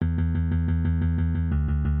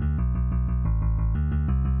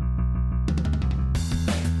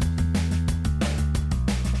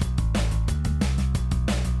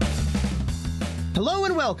Hello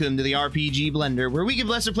and welcome to the RPG Blender, where we give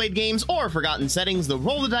lesser played games or forgotten settings the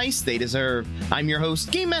roll of dice they deserve. I'm your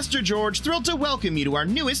host, Game Master George, thrilled to welcome you to our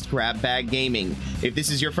newest Grab Bag Gaming. If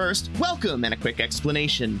this is your first, welcome and a quick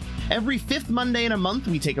explanation. Every fifth Monday in a month,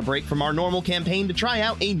 we take a break from our normal campaign to try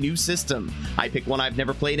out a new system. I pick one I've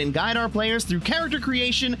never played and guide our players through character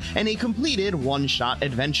creation and a completed one-shot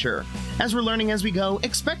adventure. As we're learning as we go,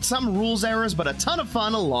 expect some rules errors but a ton of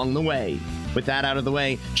fun along the way. With that out of the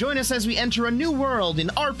way, join us as we enter a new world in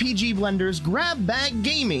RPG Blender's Grab Bag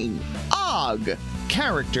Gaming, OGG,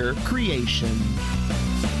 Character Creation.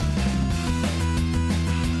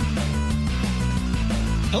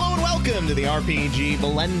 Hello and welcome to the RPG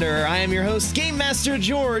Blender. I am your host, Game Master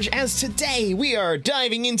George, as today we are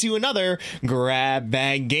diving into another Grab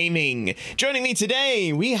Bag Gaming. Joining me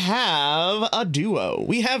today, we have a duo.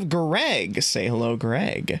 We have Greg. Say hello,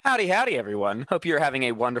 Greg. Howdy, everyone. Hope you're having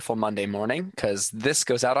a wonderful Monday morning, because this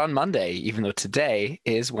goes out on Monday, even though today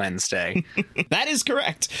is Wednesday. That is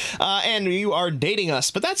correct. And you are dating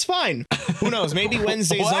us, but that's fine. Who knows? Maybe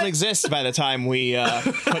Wednesdays don't exist by the time we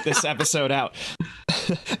put this episode out.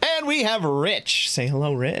 And we have Rich. Say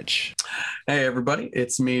hello, Rich. Hey, everybody.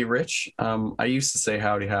 It's me, Rich. I used to say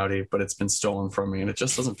howdy, but it's been stolen from me, and it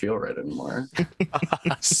just doesn't feel right anymore.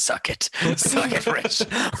 Suck it. Suck it, Rich.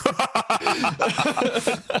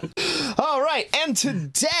 All right. And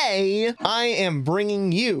today, I am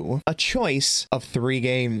bringing you a choice of 3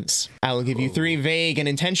 games. I will give you 3 vague and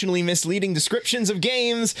intentionally misleading descriptions of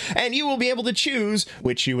games, and you will be able to choose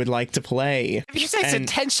which you would like to play. If you say it's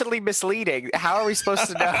intentionally misleading, how are we supposed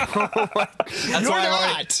to know?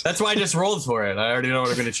 That's why I just rolled for it. I already know what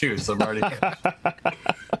I'm going to choose. I'm already.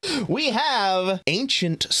 We have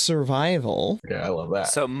Ancient Survival. Yeah, I love that.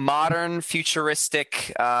 So modern,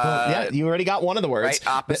 futuristic. Yeah, you already got one of the words. Right,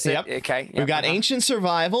 opposite. Yep. Okay. Yep. We've got Ancient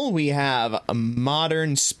Survival. We have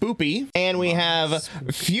Modern Spoopy, and we have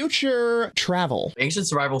Future Travel. Ancient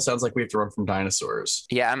Survival sounds like we have to run from dinosaurs.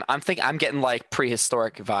 Yeah, I'm getting like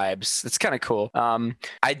prehistoric vibes. It's kind of cool.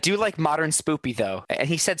 I do like Modern Spoopy though, and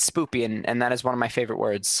he said spoopy, and that is one of my favorite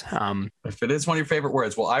words. If it is one of your favorite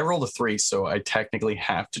words, well, I rolled a 3, so I technically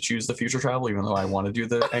have to choose the Future Travel, even though I want to do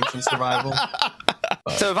the Ancient Survival.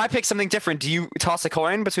 So if I pick something different, do you toss a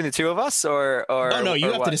coin between the two of us, or Oh no,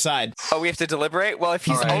 you have what? to decide. Oh, we have to deliberate? Well, if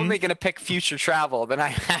he's All right. only going to pick Future Travel, then I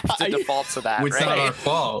have to default to that, It's not our right?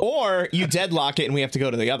 fault. Or you deadlock it and we have to go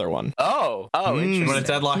to the other one. Oh, interesting. You want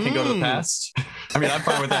to deadlock and go to the past? I mean, I'm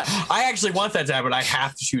fine with that. I actually want that to happen. I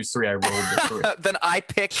have to choose 3. I rolled the 3. Then I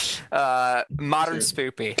pick Modern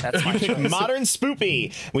Spoopy. That's my choice. Modern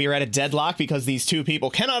Spoopy. We are at a deadlock because these 2 people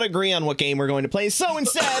cannot agree on what game we're going to play. So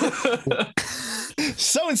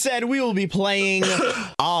instead, we will be playing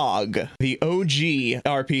OGG, the OG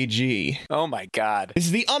RPG. Oh my god. This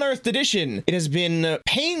is the Unearthed Edition. It has been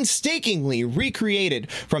painstakingly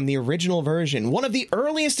recreated from the original version, one of the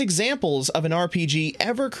earliest examples of an RPG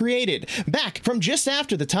ever created. Back from just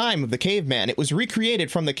after the time of the caveman, it was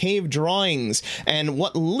recreated from the cave drawings and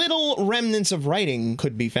what little remnants of writing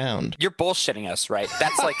could be found. You're bullshitting us, right?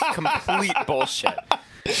 That's like complete bullshit.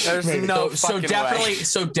 There's no fucking way.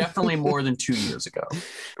 So definitely more than 2 years ago.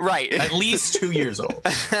 Right. At least 2 years old.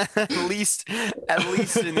 at least in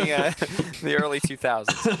the early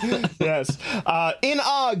 2000s. Yes. In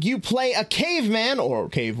OGG, you play a caveman or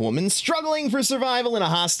cavewoman struggling for survival in a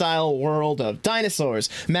hostile world of dinosaurs,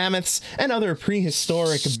 mammoths, and other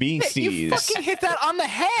prehistoric beasties. You fucking hit that on the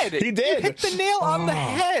head. He did. You hit the nail on the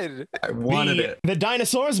head. I wanted it. The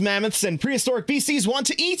dinosaurs, mammoths, and prehistoric beasties want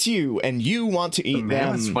to eat you, and you want to eat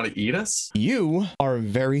them. Want to eat us? You are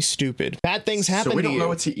very stupid. Bad things happen to you. So we don't know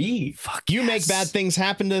what to eat. Fuck You yes. make bad things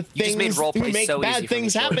happen to You just made things roleplay who make so bad easy for me,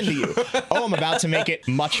 things George. happen to you. Oh, I'm about to make it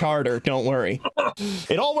much harder. Don't worry.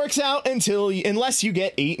 It all works out unless you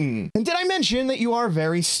get eaten. And did I mention that you are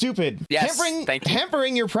very stupid? Yes, thank you.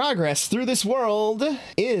 Hampering your progress through this world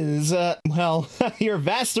is, your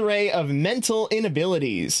vast array of mental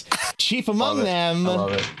inabilities. Chief among them, I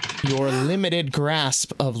love it. your limited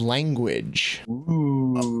grasp of language.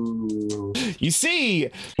 Ooh. You see,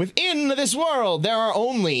 within this world, there are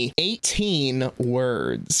only 18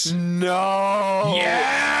 words. No.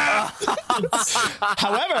 Yeah.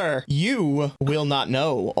 However, you will not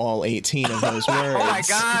know all 18 of those words. Oh my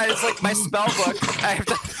god, it's like my spell book. I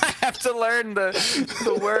have to learn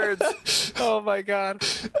the words. Oh my god.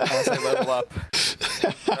 As I level up.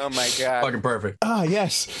 Oh my god. Fucking perfect. Ah,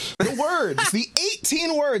 yes. The words, the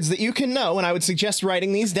 18 words that you can know, and I would suggest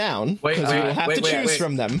writing these down because you will have to choose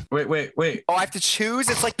from them. Wait. Oh, I have to choose?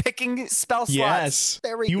 It's like picking spell slots. Yes.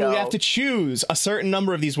 There we You go. will have to choose a certain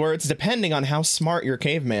number of these words depending on how smart your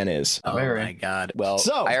caveman is. Oh Very. my god. Well,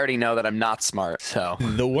 So- I already know that I'm not smart, so.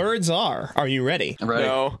 The words are you ready? Right.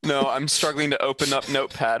 No, I'm struggling to open up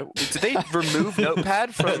Notepad. Did they remove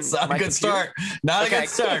Notepad from That's not my a good computer? start. Not Okay. a good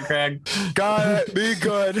start, Craig. Got it. Be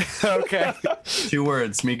good. Okay. 2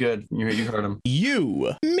 words. Me good. You heard him.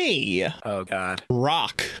 You, me, Oh god.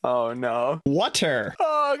 rock, Oh no. water,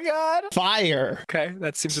 Oh god. fire, Okay,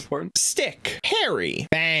 that seems important. stick, Harry,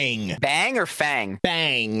 bang, Bang or fang?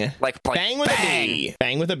 bang, Like bang with a B,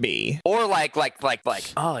 bang with a B. Or like.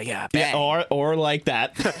 Oh yeah, bang. Yeah, or like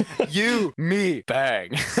that. You, me,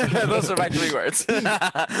 bang. Those are my 3 words.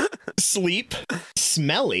 Sleep,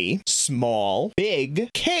 smelly, small,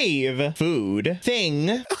 big, cave, food,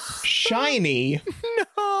 thing, shiny,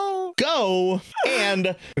 No. go,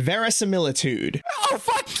 and verisimilitude. Oh,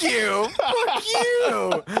 fuck you. Fuck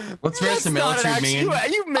you. What's That's not an verisimilitude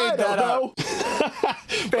mean? You made that up. What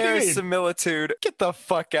do you mean? Verisimilitude. Get the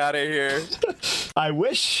fuck out of here. I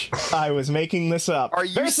wish I was making this up. Are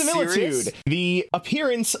you verisimilitude, serious? the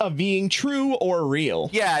appearance of being true or real.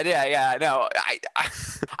 Yeah. No,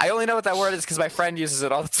 I only know what that word is because my friend uses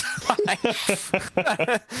it all the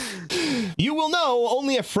time. You will know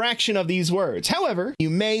only a fraction of these words. However, you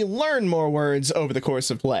may learn more words over the course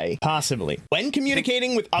of play. Possibly. When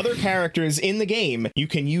communicating with other characters in the game, you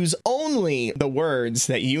can use only the words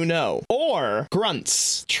that you know, or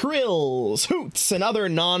grunts, trills, hoots, and other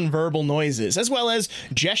non-verbal noises, as well as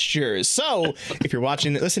gestures. So, if you're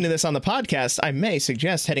listening to this on the podcast, I may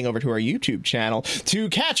suggest heading over to our YouTube channel to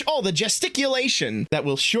catch all the gesticulation that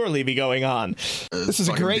will surely be going on. This is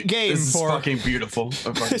a great game This is for... fucking beautiful.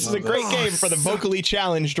 This is a great game for the vocally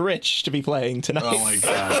challenged Rich to be playing tonight. Oh my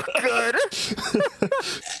god. Good.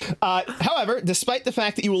 However, despite the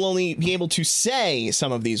fact that you will only be able to say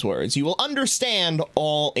some of these words, you will understand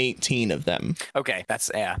all 18 of them. Okay, that's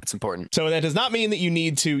important. So that does not mean that you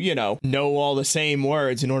need to, know all the same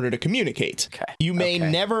words in order to communicate. Okay. You may Okay.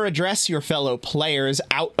 never address your fellow players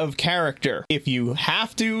out of character. If you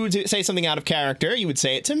have to say something out of character, you would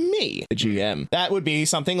say it to me, the GM. That would be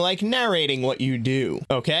something like narrating what you do.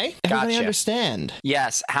 Okay? Everybody Gotcha. understand?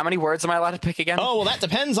 Yes. How many words am I allowed to pick again? Oh, well, that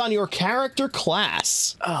depends on your character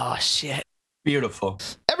class. Oh shit. Beautiful.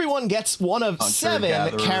 Everyone gets one of Hunter 7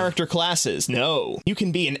 gatherer. character classes. No. You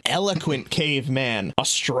can be an eloquent caveman, a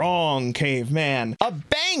strong caveman, a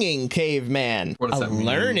banging caveman, What does a that mean?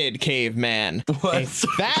 learned caveman, What? a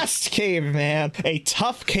fast caveman, a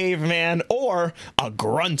tough caveman, or a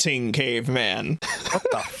grunting caveman. What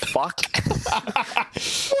the fuck?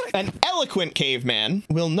 An eloquent caveman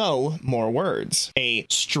will know more words. A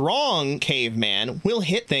strong caveman will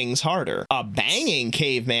hit things harder. A banging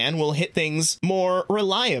caveman will hit things more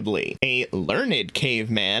reliably. A learned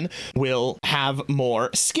caveman will have more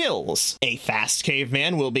skills. A fast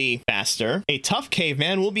caveman will be faster. A tough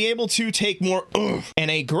caveman will be able to take more oomph.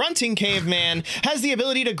 And a grunting caveman has the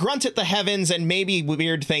ability to grunt at the heavens and maybe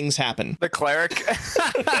weird things happen. The cleric.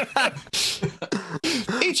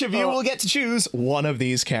 Each of you will get to choose one of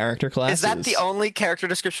these character classes. Is that the only character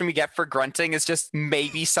description we get for grunting? Is just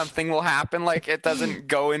maybe something will happen? Like it doesn't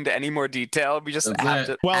go into any more detail. We just That's have it.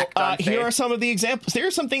 to. Well, act on here faith. are some of the examples. There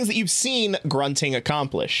are some things that you've seen grunting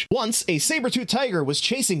accomplish. Once, a saber-toothed tiger was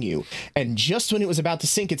chasing you, and just when it was about to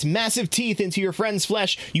sink its massive teeth into your friend's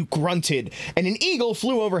flesh, you grunted, and an eagle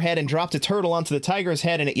flew overhead and dropped a turtle onto the tiger's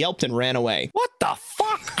head, and it yelped and ran away. What the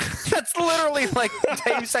fuck? That's literally like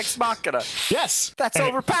Deus Ex Machina. Yes! That's And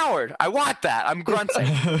overpowered. I want that. I'm grunting.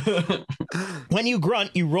 when you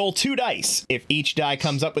grunt, you roll 2 dice. If each die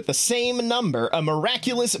comes up with the same number, a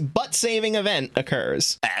miraculous butt-saving event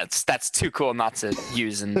occurs. That's too cool not to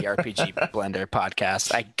use in the RPG Blender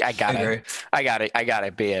podcast. I agree.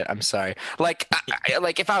 gotta be it. I'm sorry. Like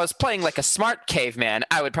like if I was playing like a smart caveman,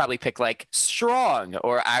 I would probably pick like strong,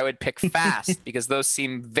 or I would pick fast because those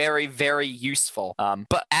seem very, very useful.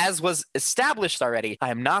 But as was established already, I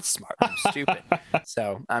am not smart. I'm stupid.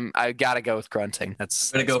 So I gotta go with grunting. I'm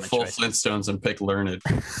gonna go my full choice. Flintstones and pick learned.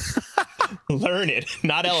 Learned,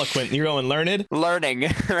 not eloquent. You're going learned? Learning,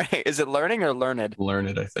 right? Is it learning or learned?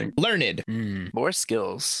 Learned, I think. Learned. More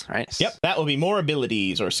skills, right? Yep, that will be more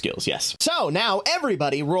abilities or skills, yes. So now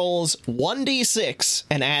everybody rolls 1d6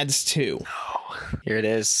 and adds 2. Here it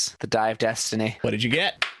is. The die of destiny. What did you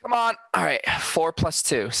get? Come on. All right. 4 +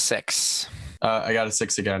 2, 6. I got a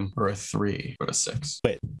 6 again, or a 3, but a 6.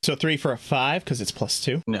 Wait, so 3 for a 5 because it's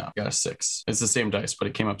 +2? No, got a 6. It's the same dice, but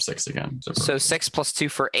it came up 6 again. So 6 plus 2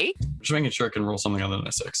 for 8? Just making sure I can roll something other than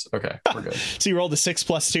a 6. Okay, we're good. So you rolled a 6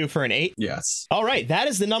 + 2 for an 8? Yes. All right, that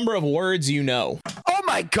is the number of words you know. Oh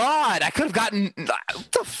my god, I could have gotten...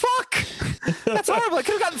 What the fuck? That's horrible. I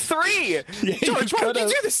could have gotten 3. Yeah, George, why did you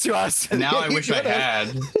do this to us? Now I You wish I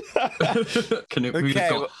had. Can it be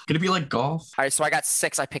Okay. Can it be like golf? All right, so I got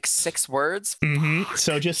 6. I picked 6 words.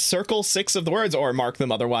 So just circle 6 of the words or mark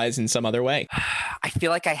them otherwise in some other way. I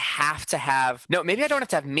feel like I have to have... No, maybe I don't have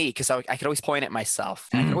to have me because I could always point at myself.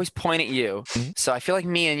 I could always point at you. So I feel like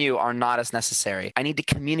me and you are not as necessary. I need to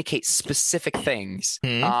communicate specific things.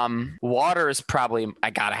 Water is probably... I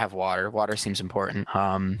gotta have water. Water seems important.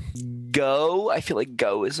 Go. I feel like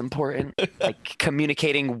go is important. Like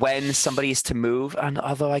communicating when somebody's to move. And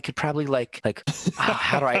although I could probably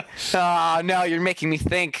how do I... Oh, no, you're making me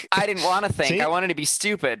think. I didn't want to think. See? I wanted to be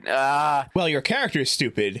stupid. Well, your character is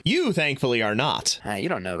stupid. You, thankfully, are not. You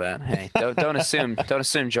don't know that. Hey, don't assume. Don't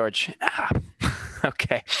assume, George.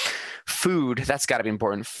 Okay. Food. That's got to be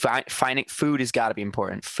important. Finding food has got to be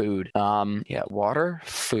important. Food. Yeah. Water.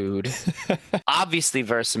 Food. Obviously,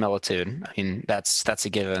 verisimilitude. I mean, that's a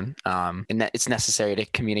given. And that it's necessary to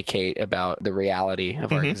communicate about the reality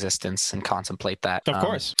of our existence and contemplate that. Of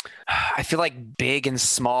course. I feel like big and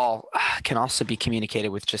small can also be communicated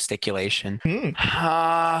with gesticulation.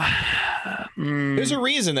 There's a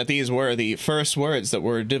reason that these were the first words that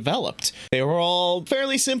were developed. They were all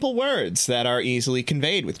fairly simple words that are easily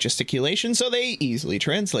conveyed with gesticulation, so they easily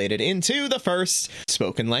translated into the first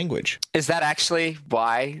spoken language. Is that actually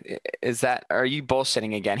why? Are you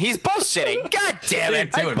bullshitting again? He's bullshitting. God damn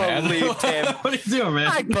it. What are you doing, I believed him. What are you doing, man?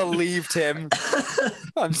 I believed him.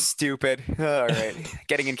 I'm stupid. All right.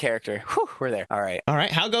 Getting in character. Whew, we're there. All right. All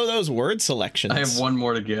right, how go those word selections? I have one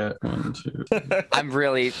more to get. 1, 2. I'm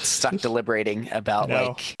really stuck deliberating about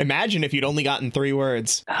Imagine if you'd only gotten 3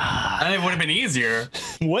 words. And it would have been easier.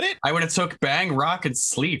 Would it? I would have took bang, rock, and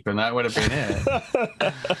sleep, and that would have been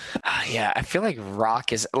it. Yeah, I feel like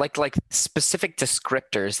rock is like specific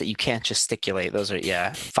descriptors that you can't gesticulate. Those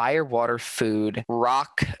are fire, water, food,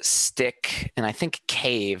 rock, stick, and I think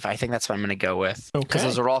cave. I think that's what I'm going to go with because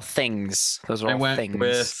those are all things. Those are all I went things.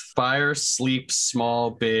 with fire, sleep,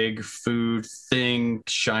 small, big, food, thing,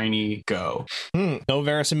 shiny, go. No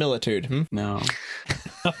verisimilitude. No.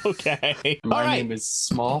 Okay. My All right. name is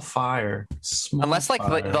Small Fire. Unless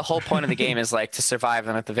Fire. the whole point of the game is to survive,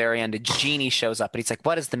 and at the very end a genie shows up and he's like,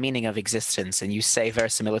 what is the meaning of existence? And you say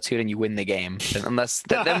verisimilitude and you win the game. Unless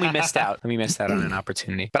then we missed out. We missed out on an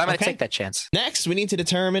opportunity. But I'm going to take that chance. Next, we need to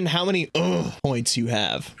determine how many points you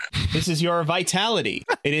have. This is your vitality.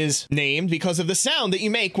 It is named because of the sound that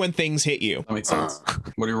you make when things hit you. That makes sense.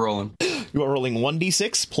 What are you rolling? You are rolling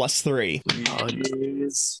 1d6 plus 3.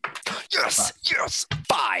 Yes.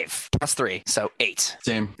 5 plus 3, so 8.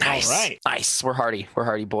 Same. Nice. All right. Nice. We're hardy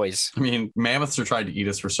boys. I mean, mammoths are trying to eat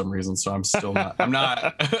us for some reason, so I'm still not.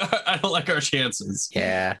 I don't like our chances.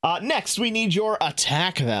 Yeah. Next, we need your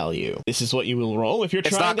attack value. This is what you will roll if you're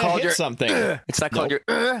trying to hit something. It's not called your.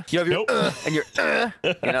 You have your and your.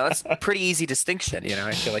 That's a pretty easy distinction.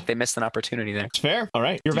 I feel like they missed an opportunity there. It's fair. All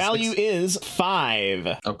right. Your value is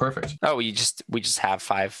 5. Oh, perfect. Oh, we just have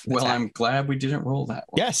 5. Well, I'm glad we didn't roll that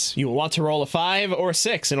one. Yes, you will want to roll a 5 or a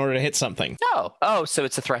 6 in order to hit something. Oh, so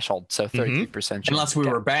it's a threshold. So 33% chance. Unless we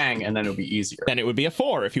were bang, and then it would be easier. Then it would be a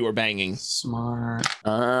 4 if you were banging. Smart.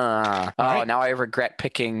 Right. Now I regret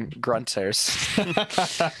picking grunters.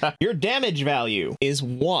 Your damage value is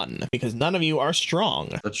 1 because none of you are strong.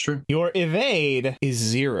 That's true. Your evade is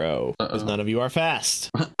 0 because none of you are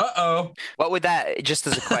fast. Uh-oh. What would that, just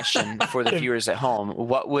as a question for the viewers at home,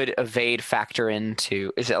 what would evade factor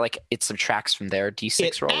into? Is it like it subtracts from their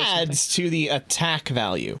D6 roll? It adds to the attack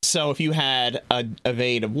value. So if you had an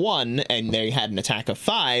evade of 1 and they had an attack of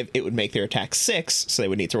 5, it would make their attack 6. So they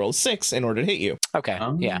would need to roll 6 in order to hit you. Okay.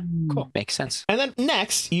 Yeah. Cool. Makes sense. And then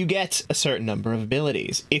next, you get a certain number of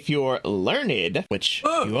abilities. If you're learned, which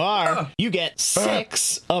you are, you get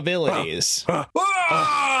 6 abilities.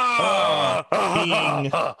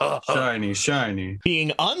 Shiny.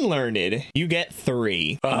 Being unlearned, you get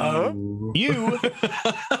 3. You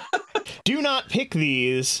do not pick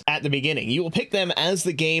these at the beginning. You will pick them as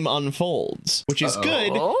the game unfolds, which is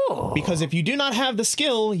good because if you do not have the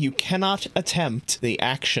skill, you cannot attempt the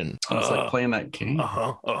action. It's like playing that game.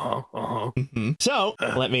 So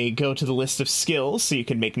let me go to the list of skills so you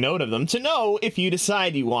can make note of them to know if you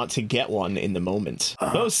decide you want to get one in the moment.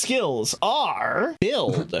 Those skills are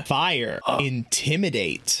build, fire,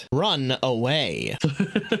 intimidate, run away.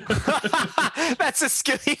 That's a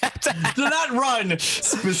skill you have to have. Do not run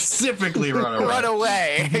specifically. quickly run away. Run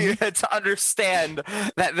away to understand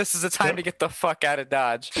that this is a time to get the fuck out of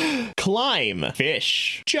Dodge. Climb,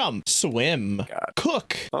 fish, jump, swim,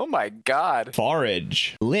 cook, Oh my god.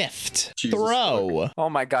 forage, lift, Jesus throw, Oh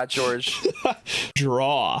my god, George.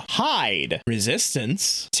 draw, hide,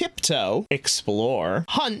 resistance, tiptoe, explore,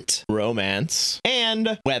 hunt, romance,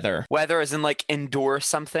 and weather. Weather as in like endure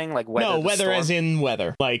something, like weather. No, the weather storm? as in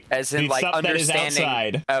weather. Like As in the like stuff that is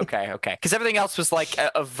understanding. outside. Okay. Because everything else was like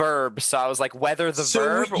a verb, so I was like weather the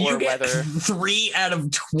verb you or get weather. 3 out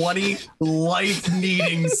of 20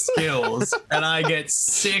 life-needing skills, and I get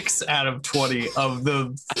 6 out of 20 of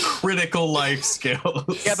the critical life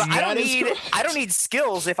skills. Yeah, but That is I don't need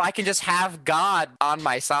skills if I can just have God on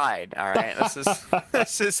my side. All right,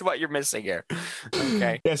 this is what you're missing here.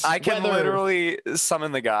 Okay, Yes, I can weather. literally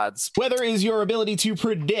summon the gods. Weather is your ability to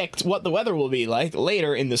predict what the weather will be like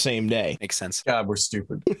later in the same day. Makes sense. God, we're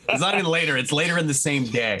stupid. It's not even later. It's later in the same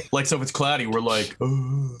day. Like, so if it's cloudy, we're like,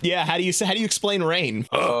 oh, Yeah, how do you explain rain?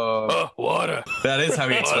 Water. that is how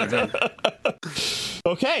we explain it.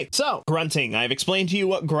 Okay, so grunting. I've explained to you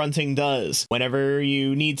what grunting does. Whenever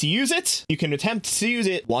you need to use it, you can attempt to use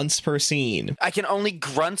it once per scene. I can only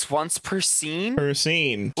grunt once per scene. Per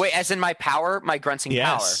scene. Wait, as in my power, my grunting Yes.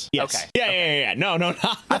 power. Yes. Okay. Yeah. No.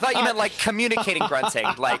 I thought you meant like communicating grunting,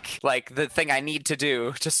 like the thing I need to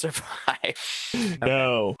do to survive.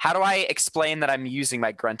 No. How do I explain that I'm using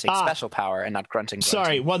my grunting special power and not grunting?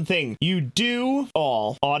 Sorry, one thing. You do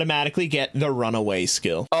all automatically get the runaway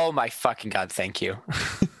skill. Oh my fucking god! Thank you.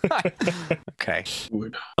 Okay.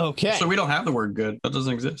 Wood. Okay. So we don't have the word good. That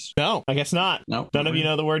doesn't exist. No, I guess not. No. None of you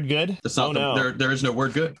know the word good? That's not no. there is no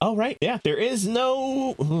word good. Oh, right. Yeah. There is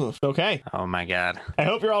no... Oof. Okay. Oh my god. I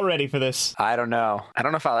hope you're all ready for this. I don't know. I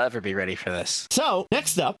don't know if I'll ever be ready for this. So,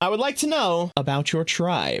 next up, I would like to know about your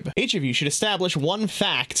tribe. Each of you should establish one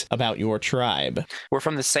fact about your tribe. We're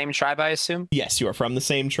from the same tribe, I assume. Yes, you are from the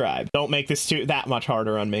same tribe. Don't make this that much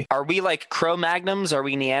harder on me. Are we like Cro-Magnums? Are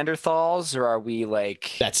we Neanderthals? Or are we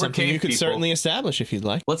like... That's We're something you cave could people. certainly establish if you'd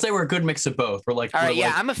like. Let's say we're a good mix of both. We're like, All right, we're yeah,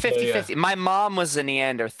 like- I'm a 50-50. My mom was a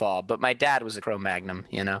Neanderthal, but my dad was a Cro-Magnon,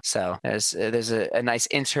 you know? So there's a nice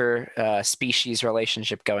inter-species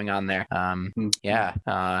relationship going on there. Yeah.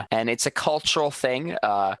 And it's a cultural thing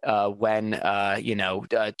when,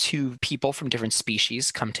 two people from different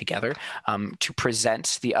species come together to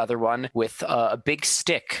present the other one with a big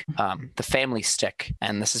stick, the family stick.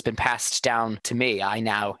 And this has been passed down to me. I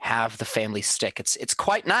now have the family stick. It's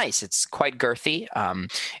quite nice. It's quite girthy.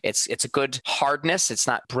 It's a good hardness. It's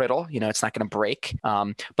not brittle. It's not going to break.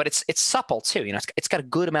 But it's supple too. It's got a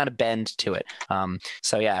good amount of bend to it.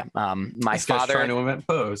 So yeah, my This guy's trying father. to invent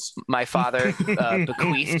pose. My father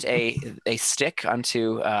bequeathed a stick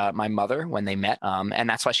unto my mother when they met, and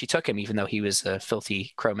that's why she took him, even though he was a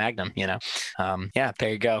filthy Cro-Magnon. Yeah, there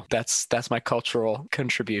you go. That's my cultural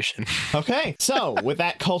contribution. Okay, so with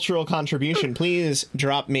that cultural contribution, please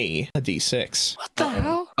drop me a d6. What the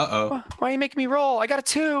hell? Uh-oh. Why are you making me roll? I got a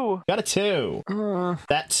 2. Got a 2.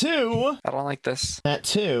 That 2 I don't like this.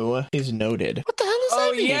 is noted. What the hell does Oh,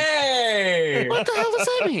 that mean? yay! What the hell does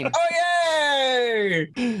that mean? Oh,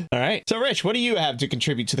 yay! All right. So, Rich, what do you have to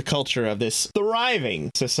contribute to the culture of this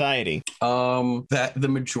thriving society? That the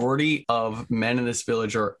majority of men in this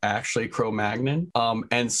village are actually Cro-Magnon.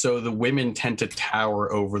 And so the women tend to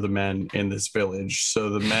tower over the men in this village. So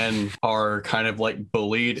the men are kind of like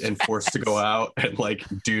bullied and forced to go out and like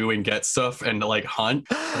do and get stuff and like hunt,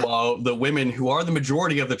 while the women, who are the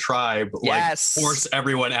majority of the tribe, Yes. like force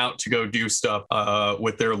everyone out to go do stuff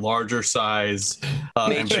with their larger size and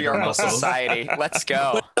bigger Matriarchal muscles. society. Let's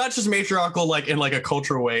go. But not just matriarchal like in like a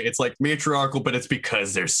cultural way. It's like matriarchal, but it's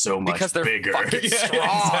because they're so much Because they're bigger. fucking strong.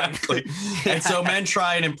 Exactly. And so men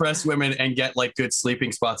try and impress women and get like good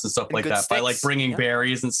sleeping spots and stuff like good that by like sticks. bringing Yeah.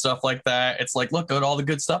 berries and stuff like that. It's like, look at all the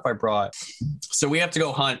good stuff I brought. So we have to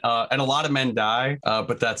go hunt, and a lot of men die,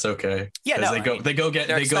 but that's okay. Yeah, 'Cause no, they go they're get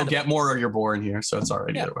expendable. more, or you're born here, so it's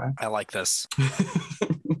already Yeah. either way. I like this.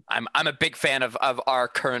 I'm a big fan of our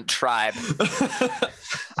current tribe.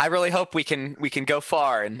 I really hope we can go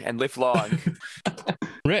far and live long.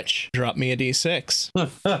 Rich, drop me a d6.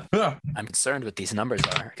 I'm concerned what these numbers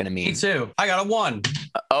are going to Me mean. too. I got a 1.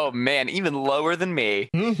 Oh man, even lower than me.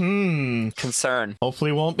 Concern.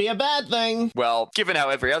 Hopefully won't be a bad thing. Well, given how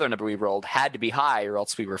every other number we rolled had to be high or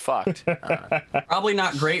else we were fucked. Probably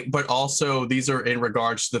not great, but also these are in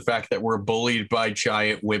regards to the fact that we're bullied by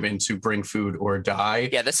giant women to bring food or die.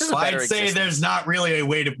 Yeah, this is a So better I'd say existence. there's not really a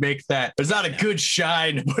way to make that. There's not a good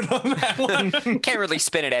shine to put on that one. Can't really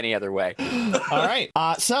spin it any other way. All right.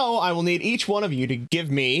 So I will need each one of you to give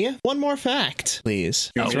me one more fact,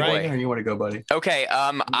 please. You Oh, want me boy. or you want to go, buddy? Okay,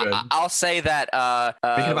 Good. I'll say that.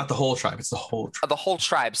 Thinking about the whole tribe. It's the whole tribe. The whole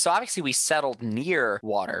tribe. So obviously we settled near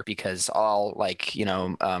water because all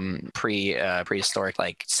prehistoric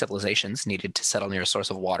like civilizations needed to settle near a source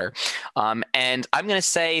of water. And I'm going to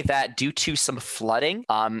say that due to some flooding,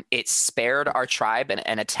 it spared our tribe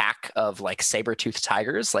an attack of like saber-toothed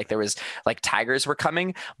tigers. Like there was like tigers were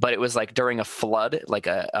coming, but it was like during a flood, like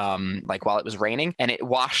while it was raining, and it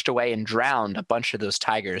washed away and drowned a bunch of those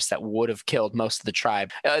tigers that would have killed most of the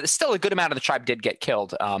tribe. Still a good amount of the tribe did get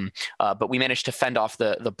killed, but we managed to fend off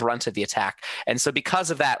the brunt of the attack. And so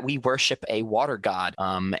because of that, we worship a water god,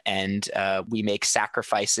 and we make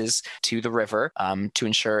sacrifices to the river to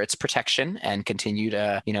ensure its protection and continued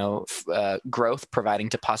growth, providing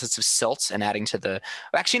deposits of silt and adding to the.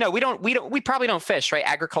 Actually, no, we probably don't fish, right?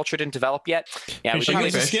 Agriculture didn't develop yet. Yeah, fishing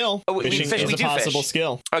is a skill. Fishing is a possible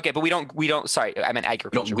skill. Okay, but we don't. Sorry, I meant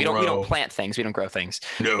agriculture. We don't plant things. We don't grow things.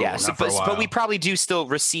 No, yeah. not for a while. But we probably do still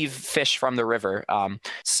receive fish from the river.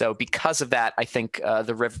 So because of that, I think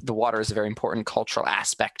the water is a very important cultural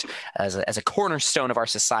aspect as a cornerstone of our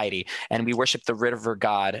society, and we worship the river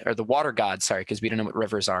god or the water god. Sorry, because we don't know what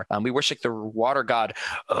rivers are. We worship the water god.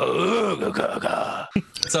 It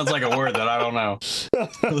sounds like a word that I don't know.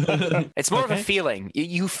 It's more of a feeling.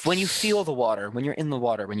 You when you feel the water, when you're in the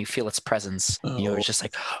water, when you feel its presence, you're just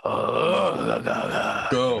like,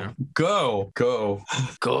 go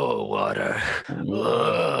water.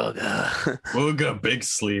 Ooga big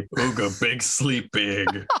sleep. Ooga big sleep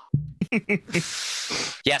big.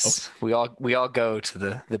 Yes, we all go to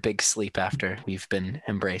the big sleep after we've been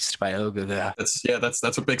embraced by Ogaga.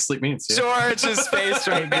 That's what big sleep means. Yeah. George's face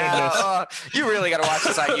right now. Oh, you really got to watch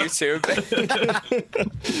this on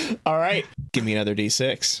YouTube. All right, give me another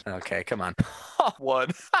D6. Okay, come on. One.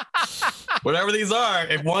 Whatever these are,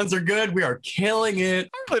 if ones are good, we are killing it.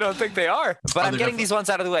 I really don't think they are, but I'm getting these ones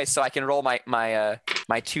out of the way so I can roll my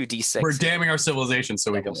 2d6. We're damning our civilization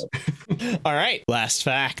so we can. All right, last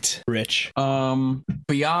fact, Rich.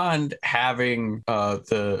 Beyond having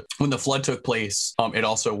when the flood took place, it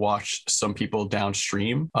also washed some people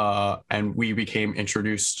downstream, and we became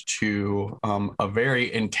introduced to a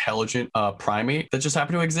very intelligent primate that just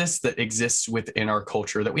happened to exist, that exists within our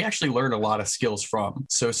culture, that we actually learned a lot of skills from.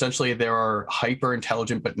 So essentially there are hyper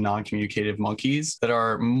intelligent but non-communicative monkeys that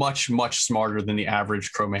are much smarter than the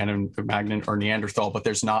average Cro-Magnon or Neanderthal, but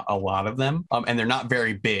there's not a lot of them, and they're not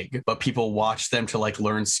very big, but people watch them to like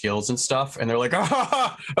learn skills and stuff, and they're like,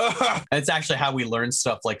 and it's actually how we learn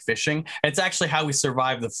stuff like fishing. It's actually how we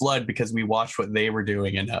survived the flood, because we watched what they were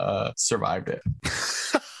doing and survived it.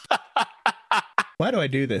 Why do I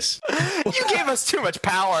do this? You gave us too much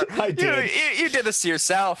power. I did. You did this to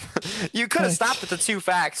yourself. You could have stopped at the 2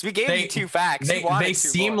 facts. We gave you 2 facts. They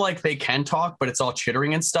seem like they can talk, but it's all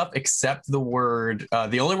chittering and stuff, except the word.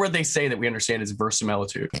 The only word they say that we understand is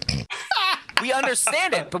verisimilitude. We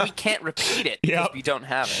understand it, but we can't repeat it because we don't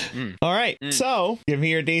have it. All right, so give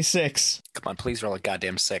me your D6. Come on, please roll a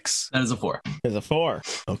goddamn 6. That is a 4. There's a 4.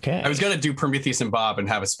 Okay. I was going to do Prometheus and Bob and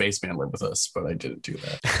have a spaceman live with us, but I didn't do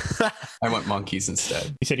that. I went monkeys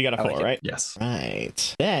instead. You said you got a 4, right? Yes.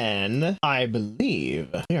 Right. Then I believe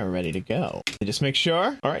we are ready to go. Just make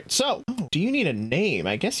sure. All right. So, do you need a name?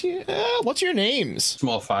 I guess you. What's your names?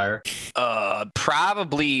 Small fire.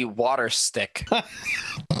 Probably Water Stick.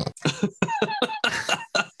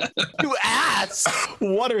 You ass!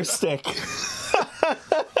 Water Stick.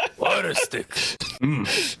 Water Stick.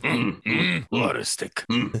 Water Stick.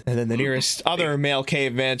 And then the nearest other male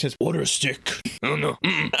caveman says, Water Stick. No.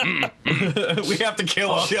 We have to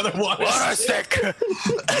kill all the other water Stick.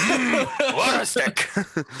 Water Stick.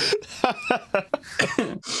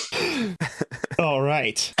 All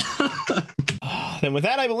right. Then with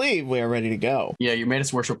that, I believe we are ready to go. Yeah, you made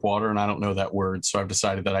us worship water, and I don't know that word, so I've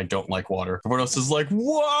decided that I don't like water. Everyone else is like,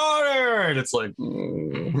 water! And it's like,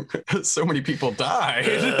 so many people died.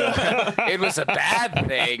 It was a bad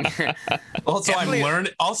thing. Also, I'm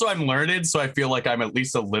learned, so I feel like I'm at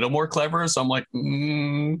least a little more clever, so I'm like,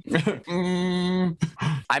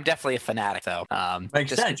 I'm definitely a fanatic, though.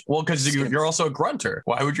 Makes sense. Well, because you're also a grunter.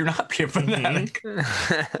 Why would you not be a fanatic?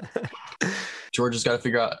 George has got to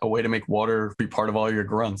figure out a way to make water be part of all your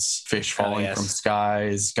grunts. Fish falling from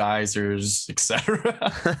skies, geysers,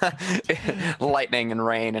 etc. Lightning and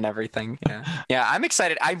rain and everything. Yeah, I'm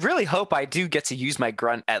excited. I really hope I do get to use my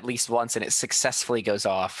grunt at least once and it successfully goes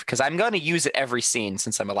off, because I'm going to use it every scene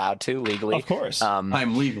since I'm allowed to legally. Of course.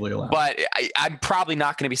 I'm legally allowed. But I'm probably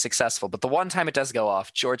not going to be successful. But the one time it does go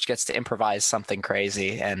off, George gets to improvise something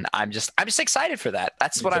crazy, and I'm just excited for that.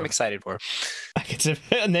 That's what I'm excited for. I get to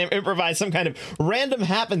improvise some kind of random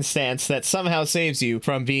happenstance that somehow saves saves you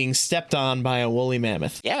from being stepped on by a woolly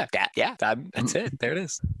mammoth. That's it. There it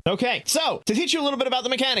is. Okay, so to teach you a little bit about the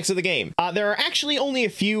mechanics of the game, there are actually only a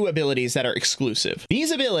few abilities that are exclusive. These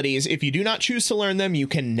abilities, if you do not choose to learn them, you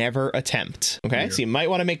can never attempt. Okay, so you might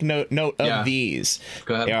want to make note of these.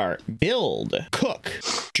 Go ahead. They are build, cook,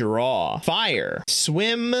 draw, fire,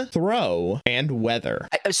 swim, throw, and weather.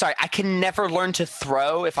 I'm sorry, I can never learn to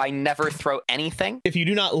throw if I never throw anything. If you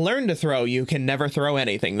do not learn to throw, you can never throw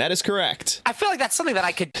anything. That is correct. I feel like that's something that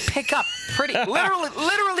I could pick up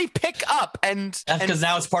literally pick up and. That's because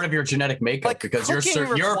now it's part of your genetic makeup, like, because your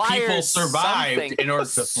people survived in order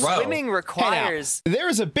to throw. Swimming requires. Hey, now, there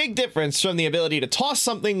is a big difference from the ability to toss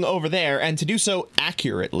something over there and to do so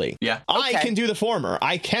accurately. Yeah. I can do the former.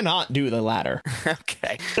 I cannot do the latter.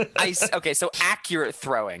 Okay. So accurate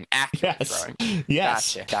throwing. Throwing.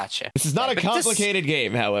 Yes. Gotcha. This is not a complicated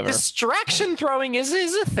game, however. Distraction throwing is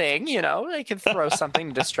a thing, I can throw something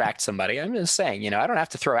to distract somebody. I'm just saying, I don't have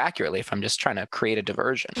to throw accurately if I'm just trying to create a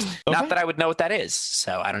diversion. Okay. Not that I would know what that is,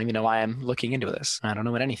 so I don't even know why I'm looking into this. I don't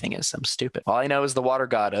know what anything is. I'm stupid. All I know is the water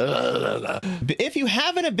god. If you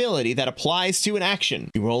have an ability that applies to an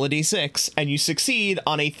action, you roll a d6 and you succeed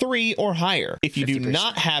on a 3 or higher. If you 50%. Do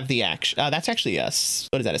not have the action, that's actually a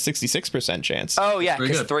 66% chance. Oh yeah,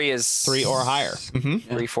 because 3 is 3 or higher.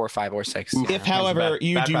 3, 4, 5, or 6. If, however,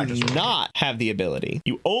 you do not have the ability,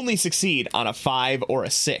 you only succeed on a 5 or a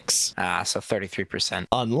 6. So 33%.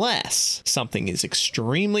 Unless something is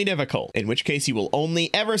extremely difficult, in which case you will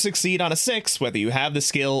only ever succeed on a 6, whether you have the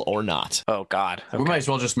skill or not. Oh God. Okay. We might as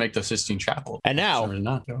well just make the Sistine Chapel. And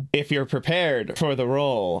now, if you're prepared for the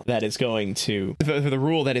roll that is going to, for the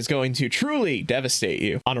rule that is going to truly devastate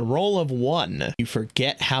you, on a roll of 1, you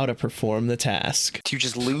forget how to perform the task. Do you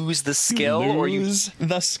just lose the skill, or you lose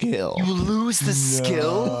the skill? You lose the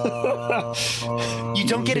skill. You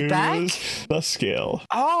don't get it back. The skill.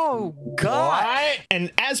 Oh God. What?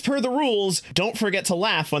 And as per the rules, don't forget to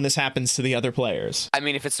laugh when this happens to the other players. I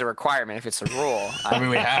mean, if it's a requirement, if it's a rule. I mean,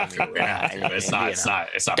 we have to. It's not.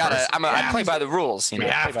 I play by the rules. We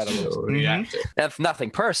have to. That's nothing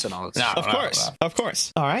personal. Of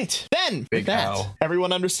course. All right. Then, with that,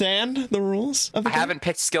 everyone understand the rules of the game? I haven't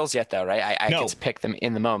picked skills yet, though, right? I get to pick them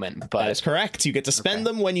in the moment. But that is correct. You get to spend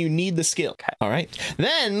them when you need the skill. Okay. All right.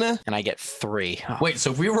 Then, and I get 3. Oh. Wait.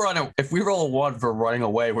 So if we roll a 1 for running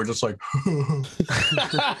away, we're just like.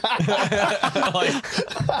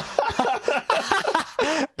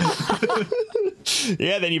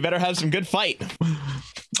 Yeah. Then you better have some good fight.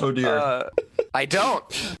 Oh dear. I don't.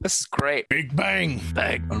 This is great. Big bang.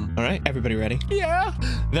 Bang. All right. Everybody ready? Yeah.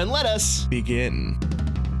 Then let us begin.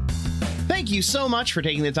 Thank you so much for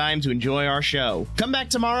taking the time to enjoy our show. Come back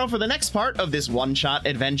tomorrow for the next part of this one-shot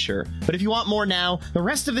adventure. But if you want more now, the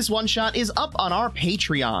rest of this one-shot is up on our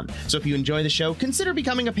Patreon. So if you enjoy the show, consider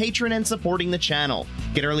becoming a patron and supporting the channel.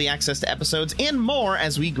 Get early access to episodes and more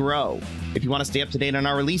as we grow. If you want to stay up to date on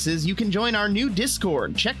our releases, you can join our new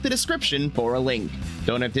Discord. Check the description for a link.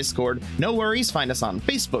 Don't have Discord? No worries. Find us on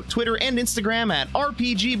Facebook, Twitter, and Instagram at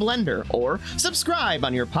RPG Blender, or subscribe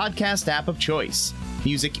on your podcast app of choice.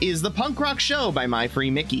 Music is The Punk Rock Show by My Free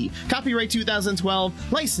Mickey. Copyright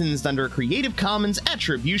 2012, licensed under a Creative Commons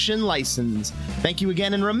Attribution License. Thank you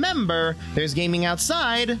again, and remember, there's gaming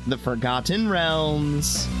outside the Forgotten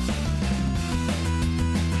Realms.